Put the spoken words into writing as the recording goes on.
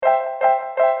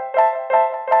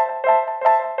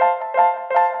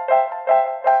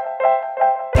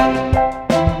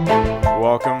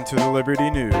to the Liberty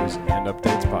News and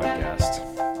Updates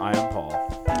podcast. I am Paul.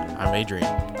 I'm Adrian.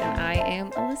 And I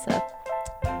am Alyssa.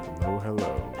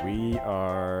 Hello. We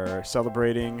are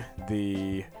celebrating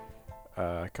the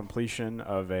completion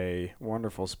of a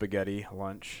wonderful spaghetti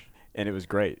lunch, and it was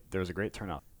great. There was a great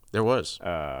turnout. There was.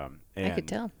 I could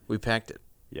tell. We packed it.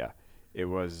 Yeah. It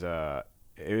was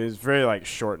very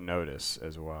short notice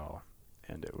as well,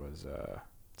 and it was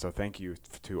so thank you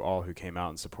to all who came out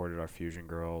and supported our Fusion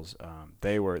girls.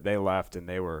 They left and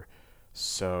they were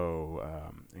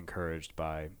so encouraged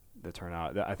by the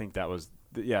turnout. I think that was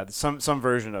some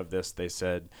version of this. They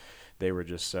said they were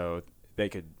just so they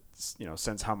could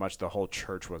sense how much the whole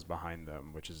church was behind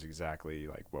them, which is exactly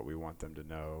like what we want them to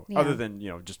know. Yeah. Other than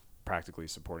just practically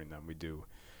supporting them,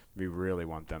 we really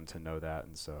want them to know that.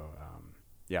 And so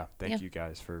thank you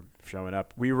guys for showing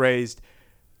up. We raised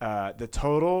the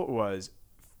total was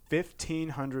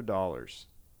 $1,500.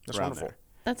 That's wonderful. There.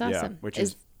 That's awesome. Yeah, which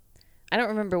is I don't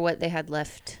remember what they had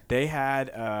left. They had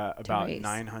about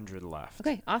 900 left.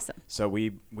 Okay, awesome. So we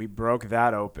broke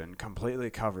that open, completely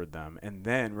covered them, and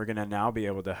then we're going to now be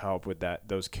able to help with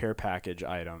those care package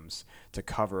items to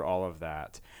cover all of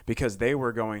that, because they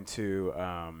were going to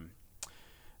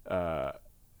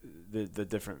the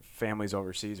different families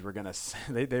overseas. We're gonna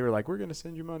they were like, we're gonna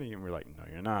send you money, and we're like, no,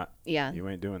 you're not. Yeah, you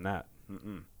ain't doing that.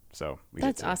 So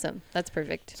that's awesome. That's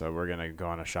perfect. So we're gonna go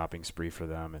on a shopping spree for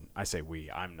them, and I say we.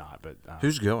 I'm not, but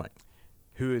who's going?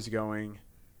 Who is going?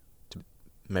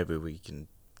 Maybe we can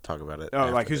talk about it. Oh,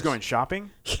 like who's going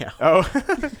shopping? Yeah. Oh,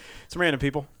 some random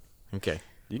people. Okay.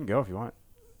 You can go if you want.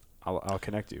 I'll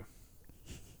connect you.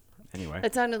 Anyway.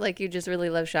 It sounded like you just really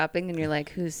love shopping, and you're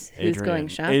like, who's going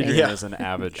shopping? Adrian is an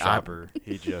avid shopper.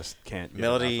 He just can't get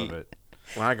enough of it.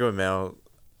 When I go with Mel,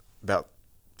 about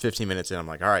 15 minutes in, I'm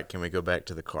like, all right, can we go back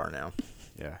to the car now?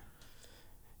 Yeah.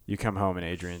 You come home and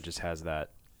Adrian just has that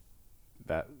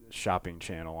shopping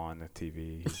channel on the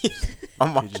TV. He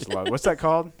just loves. What's that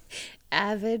called?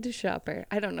 Avid shopper.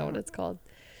 I don't know what it's called.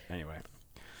 Anyway.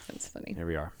 That's funny. Here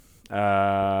we are.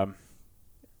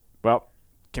 Well,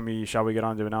 shall we get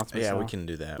on to announcements? Yeah, now? We can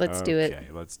do that. Let's do it. Okay,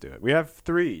 let's do it. We have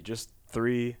just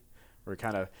three. We're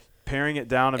kind of paring it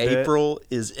down a bit. April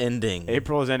is ending.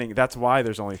 That's why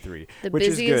there's only three, which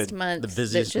is good. The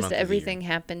busiest month. Everything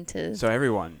happened to. So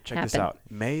everyone, check this out.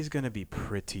 May's going to be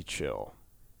pretty chill.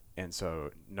 And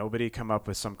so nobody come up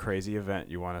with some crazy event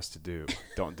you want us to do.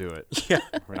 Don't do it. Yeah.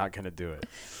 We're not going to do it.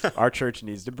 Our church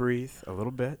needs to breathe a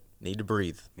little bit. Need to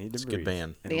breathe. It's a good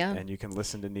band. And you can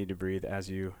listen to Need to Breathe as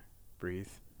you breathe.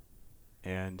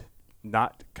 And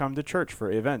not come to church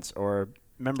for events or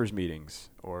members meetings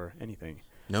or anything.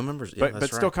 No members. Yeah,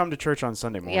 but still come to church on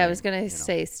Sunday morning. Yeah, I was going to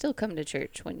say still come to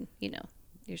church when,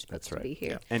 you're supposed to be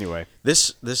here. Yeah. Anyway.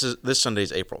 This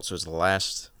Sunday's April, so it's the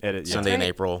last Sunday in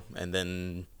April, and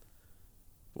then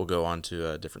we'll go on to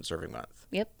a different serving month.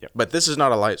 Yep. But this is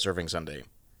not a light serving Sunday.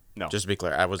 No. Just to be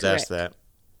clear, I was asked that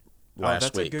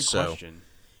last week. That's a good question.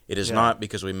 It is not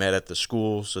because we met at the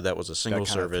school, so that was a single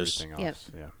service. Yep.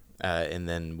 Yeah. And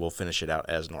then we'll finish it out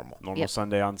as normal. Normal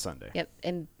Sunday on Sunday. Yep.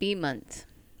 And B month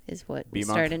is what we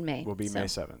start in May. Will be May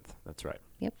 7th. That's right.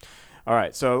 Yep. All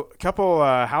right. So a couple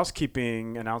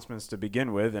housekeeping announcements to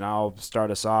begin with, and I'll start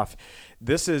us off.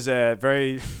 This is a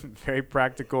very, very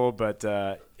practical, but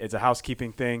it's a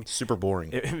housekeeping thing. Super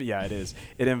boring. Yeah, it is.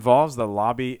 It involves the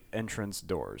lobby entrance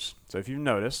doors. So if you've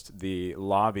noticed, the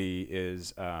lobby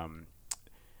is I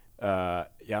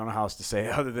don't know how else to say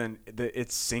it other than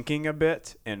it's sinking a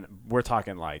bit, and we're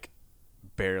talking like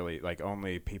barely, like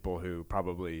only people who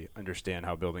probably understand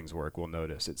how buildings work will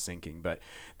notice it's sinking. But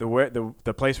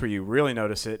the place where you really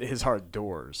notice it is our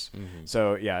doors. Mm-hmm.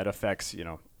 So yeah, it affects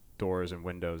doors and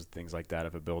windows, things like that.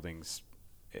 If a building's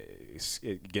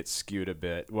it gets skewed a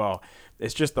bit. Well,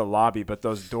 it's just the lobby, but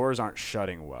those doors aren't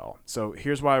shutting well. So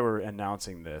here's why we're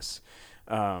announcing this.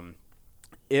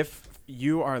 If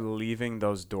you are leaving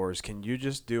those doors, can you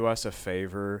just do us a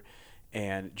favor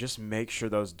and just make sure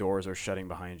those doors are shutting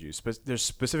behind you? There's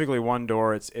specifically one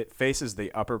door. It faces the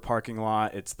upper parking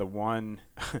lot. It's the one.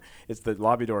 It's the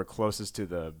lobby door closest to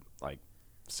the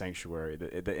sanctuary,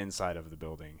 the inside of the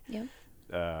building. Yeah.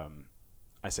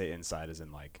 I say inside as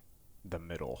in the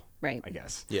middle, right? I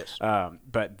guess. Yes.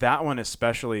 But that one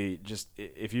especially, just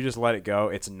if you just let it go,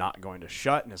 it's not going to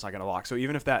shut and it's not going to lock. So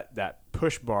even if that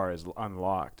push bar is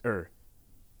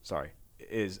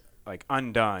is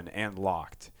undone and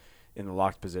locked in the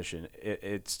locked position,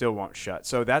 it still won't shut.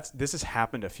 So this has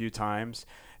happened a few times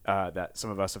that some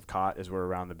of us have caught as we're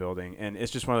around the building, and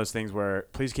it's just one of those things where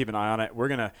please keep an eye on it. We're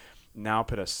gonna now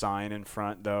put a sign in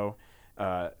front though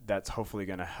that's hopefully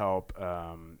going to help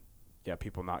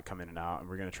people not come in and out, and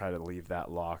we're going to try to leave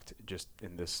that locked just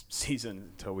in this season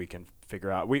until we can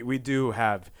figure out. We do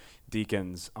have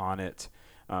deacons on it,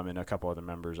 and a couple other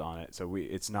members on it, so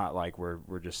it's not like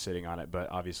we're just sitting on it, but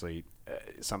obviously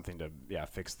something to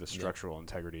fix the structural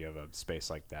integrity of a space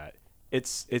like that.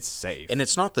 It's safe, and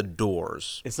it's not the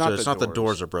doors. It's not the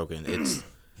doors are broken. It's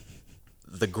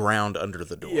the ground under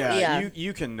the door. Yeah.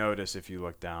 You can notice if you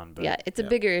look down. But it's a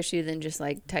bigger issue than just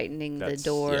like tightening the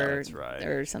door that's right.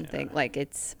 or something. Like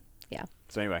it's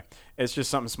So anyway, it's just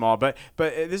something small, but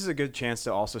this is a good chance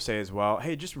to also say as well,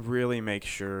 hey, just really make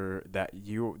sure that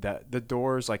the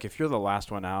doors, like if you're the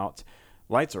last one out,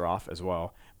 lights are off as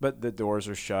well, but the doors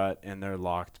are shut and they're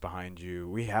locked behind you.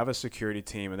 We have a security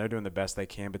team and they're doing the best they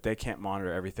can, but they can't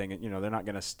monitor everything. And, they're not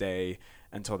going to stay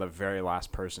until the very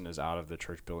last person is out of the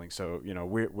church building. So,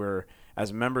 we're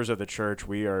as members of the church,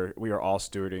 we are all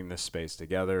stewarding this space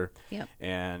together. Yep.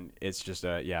 And it's just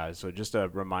just a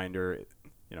reminder,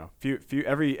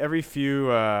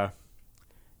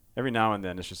 every now and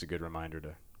then, it's just a good reminder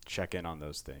to check in on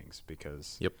those things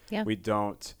because we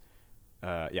don't.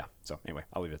 So anyway,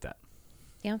 I'll leave it at that.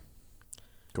 Yeah.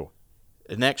 Cool.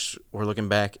 Next, we're looking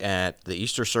back at the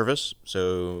Easter service.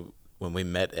 So when we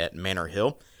met at Manor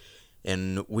Hill,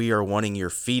 and we are wanting your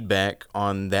feedback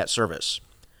on that service.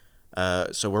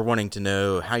 So we're wanting to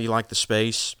know how you like the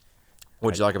space.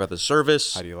 What did you like about the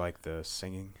service? How do you like the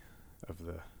singing of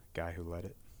the guy who led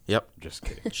it? Yep. Just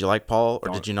kidding. Did you like Paul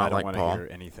or did you not like Paul? I don't want to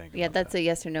hear anything. Yeah, that's a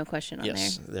yes or no question on there.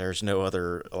 Yes, there's no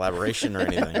other elaboration or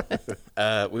anything.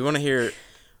 We want to hear,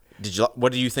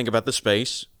 what do you think about the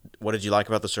space? What did you like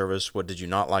about the service? What did you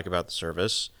not like about the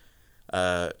service?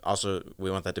 Also, we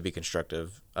want that to be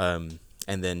constructive.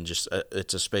 And then just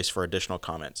it's a space for additional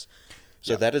comments.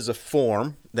 So that is a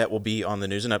form that will be on the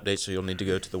news and updates. So you'll need to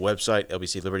go to the website,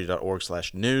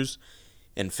 lbcliberty.org/news,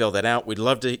 and fill that out. We'd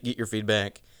love to get your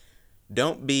feedback.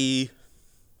 Don't be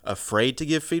afraid to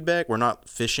give feedback. We're not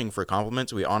fishing for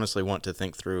compliments. We honestly want to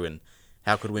think through and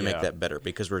how could we make that better,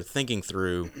 because we're thinking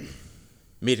through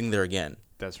meeting there again.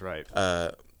 That's right.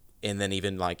 And then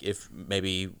even like if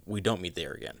maybe we don't meet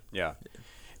there again. Yeah.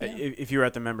 If you were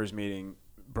at the members meeting,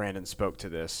 Brandon spoke to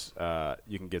this.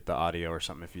 You can get the audio or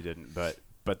something if you didn't. But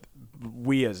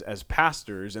we as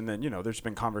pastors, and then there's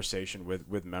been conversation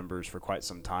with members for quite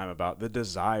some time about the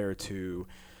desire to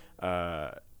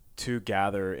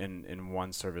gather in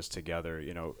one service together.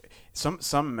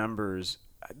 Some members.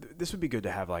 This would be good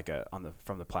to have like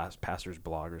from the pastor's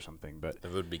blog or something. But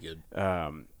that would be good.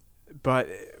 But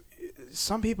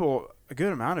some people, a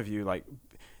good amount of you, like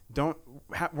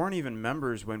weren't even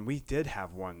members when we did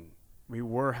have one. We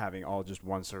were having all just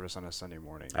one service on a Sunday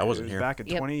morning. I wasn't here. Back in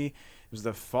it was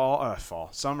the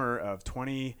summer of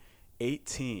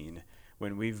 2018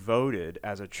 when we voted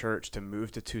as a church to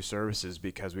move to two services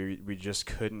because we just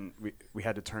couldn't. We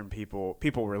had to turn people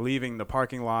were leaving the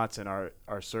parking lots in our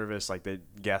service, like the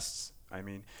guests. I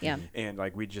mean, and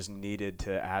like we just needed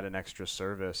to add an extra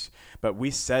service, but we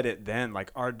said it then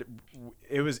like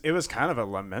it was kind of a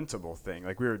lamentable thing.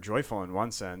 Like we were joyful in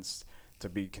one sense to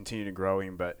be continuing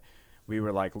growing, but we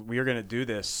were like, we are going to do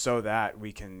this so that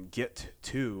we can get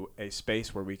to a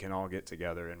space where we can all get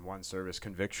together in one service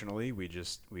convictionally. We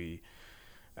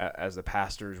as the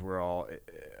pastors, we're all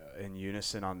in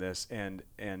unison on this, and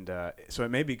so it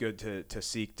may be good to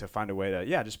seek to find a way to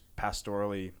just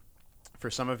pastorally. For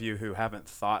some of you who haven't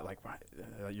thought, like,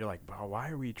 you're like, well, why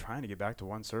are we trying to get back to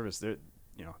one service? There,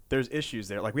 there's issues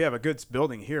there. Like, we have a good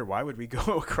building here. Why would we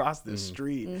go across the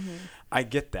street? Mm-hmm. I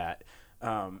get that.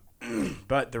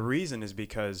 But the reason is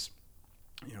because,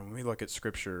 when we look at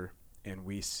Scripture and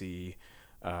we see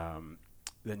the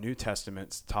New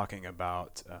Testament's talking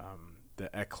about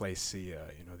the ecclesia,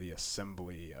 the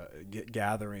assembly,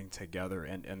 gathering together,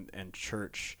 and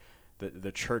church,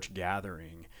 the church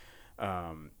gathering.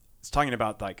 It's talking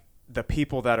about like the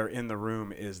people that are in the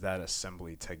room is that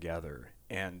assembly together,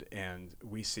 and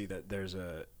we see that there's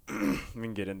a. We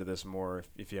can get into this more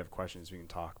if you have questions. We can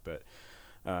talk, but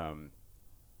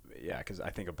because I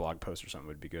think a blog post or something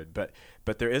would be good. But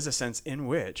there is a sense in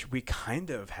which we kind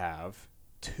of have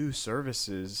two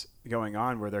services going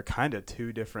on where they're kind of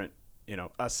two different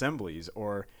assemblies,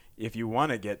 or if you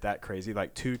want to get that crazy,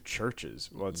 like two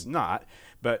churches. Well, it's not,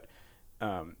 but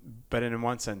in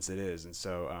one sense it is. And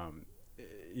so,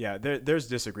 there's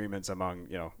disagreements among,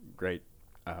 great,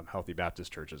 healthy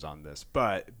Baptist churches on this,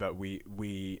 but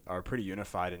we are pretty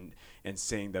unified in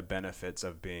seeing the benefits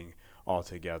of being all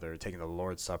together, taking the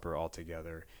Lord's Supper all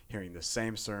together, hearing the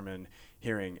same sermon,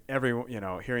 hearing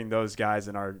hearing those guys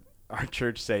in our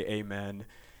church say amen,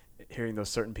 hearing those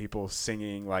certain people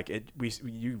singing, like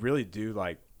you really do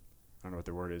like I don't know what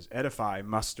the word is, edify,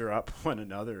 muster up one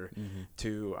another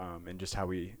to, and just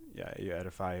how you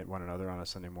edify one another on a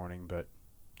Sunday morning, but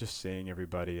just seeing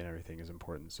everybody and everything is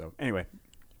important. So anyway,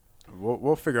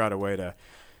 we'll figure out a way to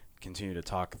continue to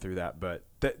talk through that, but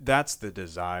that's the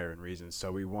desire and reason.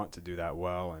 So we want to do that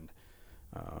well, and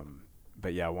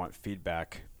but yeah, I want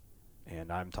feedback,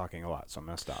 and I'm talking a lot, so I'm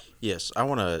gonna stop. Yes, I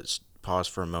want to pause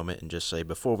for a moment and just say,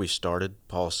 before we started,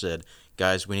 Paul said,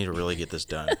 guys, we need to really get this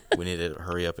done. We need to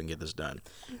hurry up and get this done.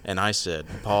 And I said,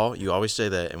 Paul, you always say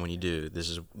that, and when you do, this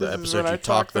is the episode you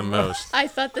talk the most. I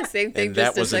thought the same thing And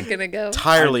just that a was second ago.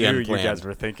 Entirely I knew unplanned. you guys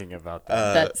were thinking about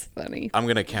that. That's funny. I'm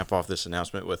going to cap off this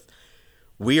announcement with,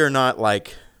 we are not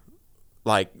like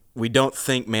we don't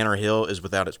think Manor Hill is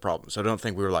without its problems. So I don't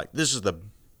think we were like, this is the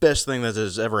best thing that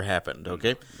has ever happened,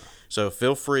 okay? So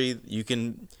feel free, you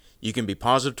can be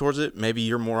positive towards it. Maybe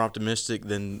you're more optimistic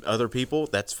than other people.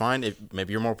 That's fine.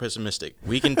 Maybe you're more pessimistic.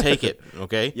 We can take it,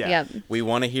 okay? Yeah. We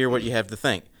want to hear what you have to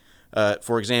think.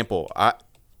 For example,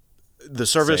 the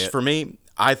service for me,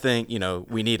 I think,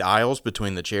 we need aisles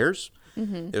between the chairs.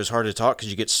 It was hard to talk because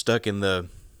you get stuck in the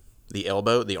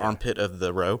elbow, the armpit of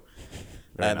the row.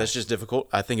 That's just difficult.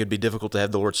 I think it'd be difficult to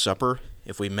have the Lord's Supper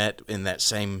if we met in that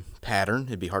same pattern.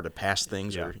 It'd be hard to pass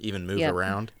things or even move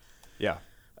around. Yeah.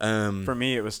 For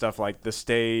me, it was stuff like the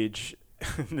stage,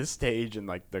 and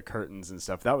like the curtains and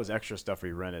stuff. That was extra stuff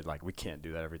we rented. Like we can't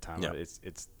do that every time. Yeah.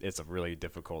 It's really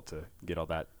difficult to get all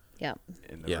that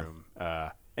in the room.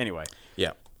 Anyway.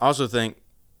 Yeah. I also think,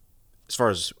 as far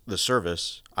as the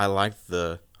service, I like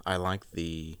the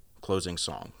closing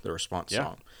song, the response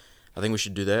song. I think we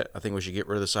should do that. I think we should get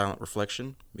rid of the silent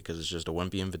reflection because it's just a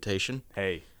wimpy invitation.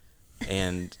 Hey.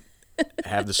 And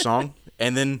have the song,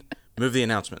 and then move the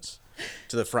announcements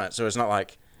to the front. So it's not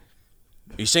like,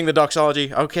 you sing the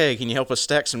doxology. Okay, can you help us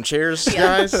stack some chairs,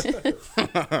 guys?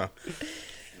 No,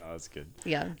 that's good.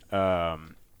 Yeah.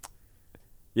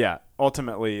 Yeah.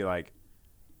 Ultimately, like,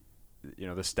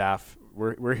 the staff.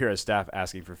 We're here as staff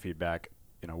asking for feedback.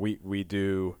 We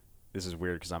do. This is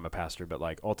weird because I'm a pastor, but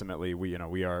like ultimately we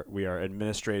are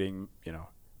administrating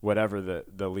whatever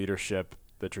the leadership,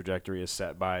 the trajectory is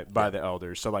set by the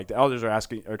elders. So like the elders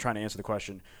are trying to answer the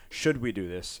question, should we do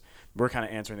this? We're kind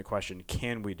of answering the question,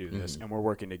 can we do this? And we're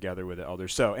working together with the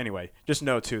elders. So anyway, just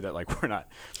know too that like we're not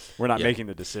making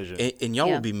the decision. And y'all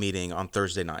will be meeting on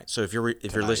Thursday night. So if you're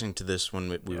listening to this when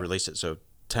we release it, so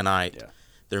tonight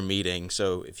they're meeting.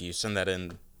 So if you send that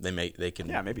in, they can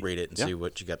read it and see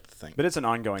what you got to think. But it's an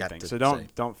ongoing thing, so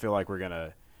don't feel like we're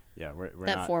gonna. Yeah, we're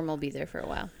that not, form will be there for a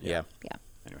while. Yeah.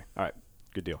 Anyway, all right,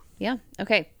 good deal. Yeah.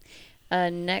 Okay.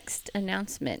 Next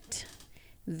announcement,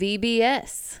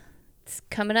 VBS. It's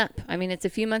coming up. I mean, it's a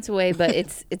few months away, but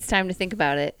it's time to think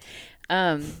about it.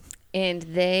 And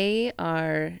they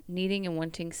are needing and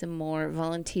wanting some more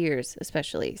volunteers,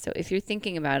 especially. So if you're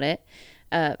thinking about it,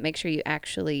 make sure you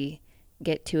actually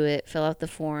get to it, fill out the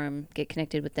form, get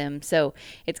connected with them. So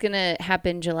it's going to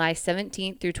happen July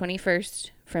 17th through 21st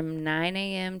from 9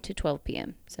 a.m. to 12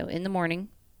 p.m. So in the morning,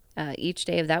 each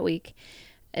day of that week.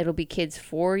 It'll be kids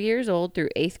 4 years old through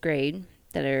 8th grade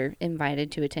that are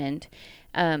invited to attend.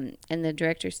 And the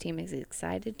director's team is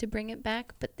excited to bring it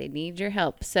back, but they need your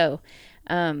help. So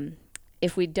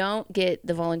if we don't get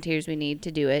the volunteers we need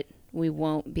to do it, we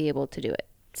won't be able to do it.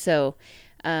 So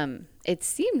it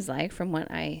seems like, from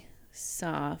what I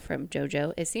saw from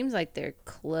JoJo, it seems like they're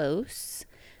close,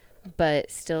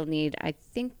 but still need, I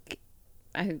think,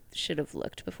 I should have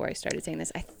looked before I started saying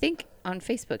this. I think on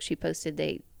Facebook she posted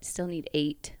they still need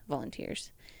 8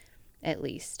 volunteers at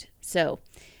least. So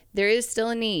there is still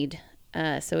a need.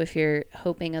 So if you're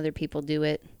hoping other people do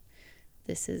it,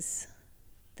 this is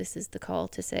the call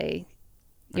to say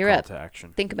you're up. Call to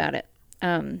action. Think about it.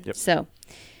 So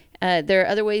there are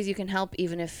other ways you can help,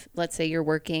 even if, let's say, you're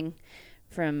working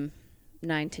from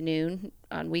 9 to noon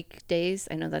on weekdays.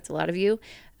 I know that's a lot of you.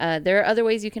 There are other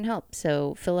ways you can help.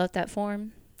 So fill out that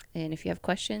form. And if you have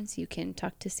questions, you can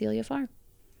talk to Celia Farr.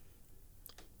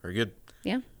 Very good.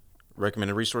 Yeah.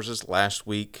 Recommended resources last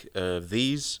week of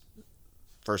these.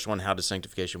 First one, How Does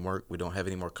Sanctification Work? We don't have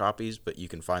any more copies, but you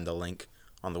can find the link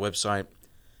on the website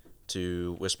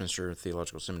to Westminster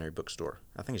Theological Seminary Bookstore.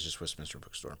 I think it's just Westminster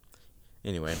Bookstore.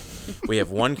 Anyway, we have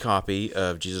one copy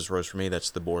of Jesus Rose for Me. That's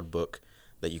the board book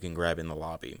that you can grab in the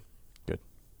lobby. Good.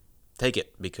 Take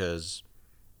it, because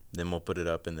then we'll put it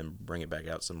up and then bring it back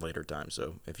out some later time.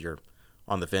 So if you're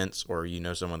on the fence or you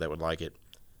know someone that would like it,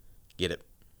 get it.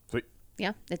 Sweet.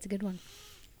 Yeah, it's a good one.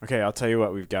 Okay, I'll tell you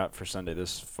what we've got for Sunday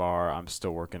this far. I'm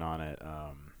still working on it.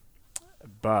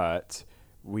 But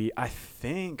I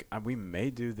think we may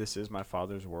do This Is My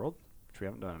Father's World, which we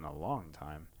haven't done in a long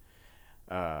time.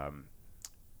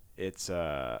 it's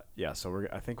yeah. So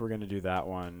I think we're gonna do that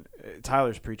one.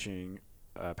 Tyler's preaching.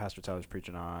 Pastor Tyler's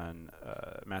preaching on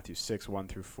Matthew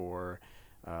 6:1-4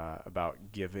 about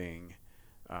giving,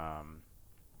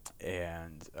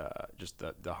 and just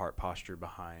the heart posture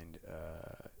behind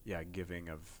giving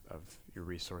of your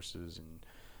resources and.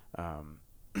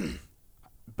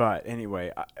 But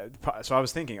anyway, so I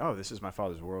was thinking, oh, this is my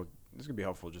Father's world. This could be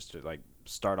helpful just to like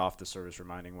start off the service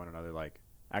reminding one another, like,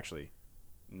 actually,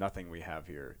 nothing we have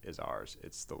here is ours.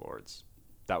 It's the Lord's.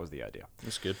 That was the idea.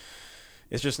 That's good.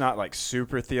 It's just not like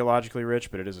super theologically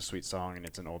rich, but it is a sweet song and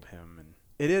it's an old hymn and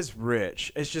it is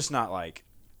rich. It's just not like,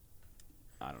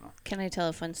 I don't know. Can I tell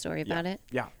a fun story about it?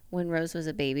 Yeah. When Rose was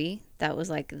a baby, that was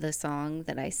like the song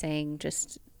that I sang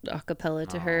just a cappella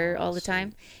to her all the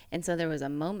time. And so there was a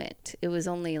moment. It was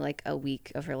only like a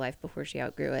week of her life before she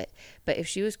outgrew it. But if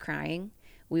she was crying,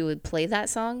 we would play that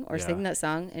song or sing that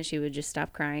song and she would just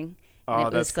stop crying. And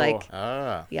it that's was cool.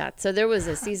 Like, yeah. So there was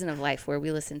a season of life where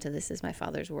we listened to This Is My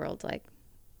Father's World like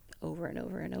over and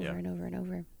over and over and over and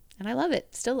over. And I love it.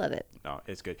 Still love it. No,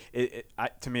 it's good.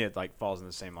 To me, it like falls in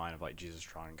the same line of like Jesus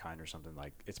strong and kind or something.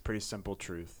 Like it's pretty simple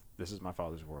truth. This is my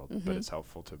Father's world, but it's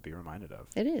helpful to be reminded of.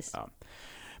 It is.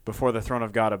 Before the throne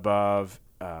of God above,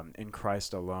 in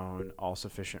Christ alone, all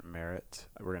sufficient merit.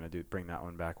 We're going to bring that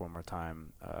one back one more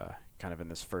time, kind of in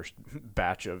this first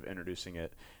batch of introducing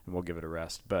it, and we'll give it a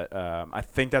rest. But I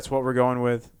think that's what we're going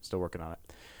with. Still working on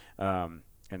it.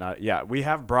 We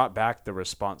have brought back the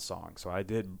response song. So I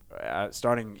did,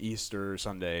 starting Easter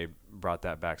Sunday, brought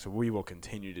that back. So we will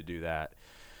continue to do that.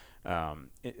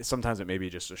 Sometimes it may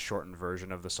be just a shortened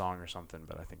version of the song or something,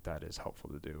 but I think that is helpful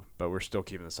to do. But we're still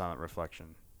keeping the silent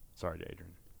reflection. Sorry,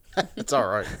 Adrian. It's all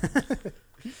right.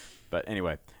 But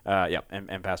anyway,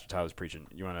 and Pastor Tyler's preaching.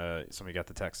 Somebody got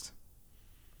the text?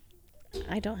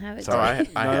 I don't have it. So I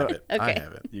have it. Okay. I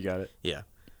have it. You got it? Yeah.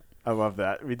 I love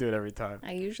that. We do it every time.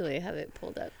 I usually have it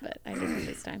pulled up, but I didn't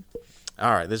this time.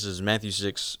 All right. This is Matthew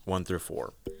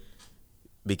 6:1-4.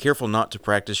 Be careful not to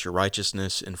practice your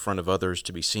righteousness in front of others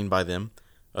to be seen by them.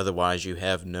 Otherwise, you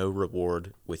have no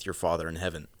reward with your Father in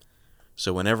heaven.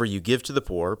 So whenever you give to the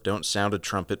poor, don't sound a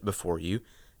trumpet before you,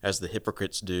 as the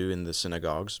hypocrites do in the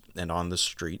synagogues and on the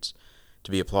streets,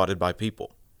 to be applauded by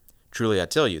people. Truly, I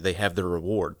tell you, they have their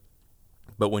reward.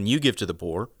 But when you give to the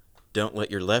poor, don't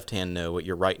let your left hand know what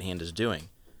your right hand is doing,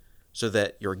 so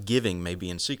that your giving may be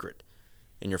in secret,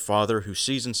 and your Father who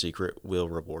sees in secret will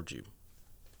reward you.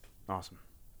 Awesome.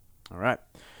 All right.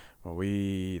 Well,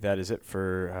 that is it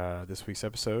for this week's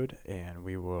episode, and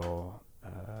we will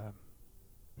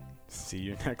see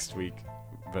you next week.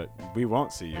 But we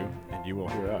won't see you, and you will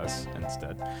hear us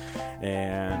instead.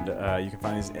 And you can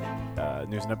find these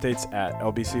news and updates at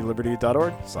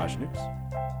lbcliberty.org/news.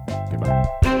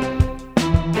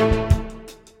 Goodbye.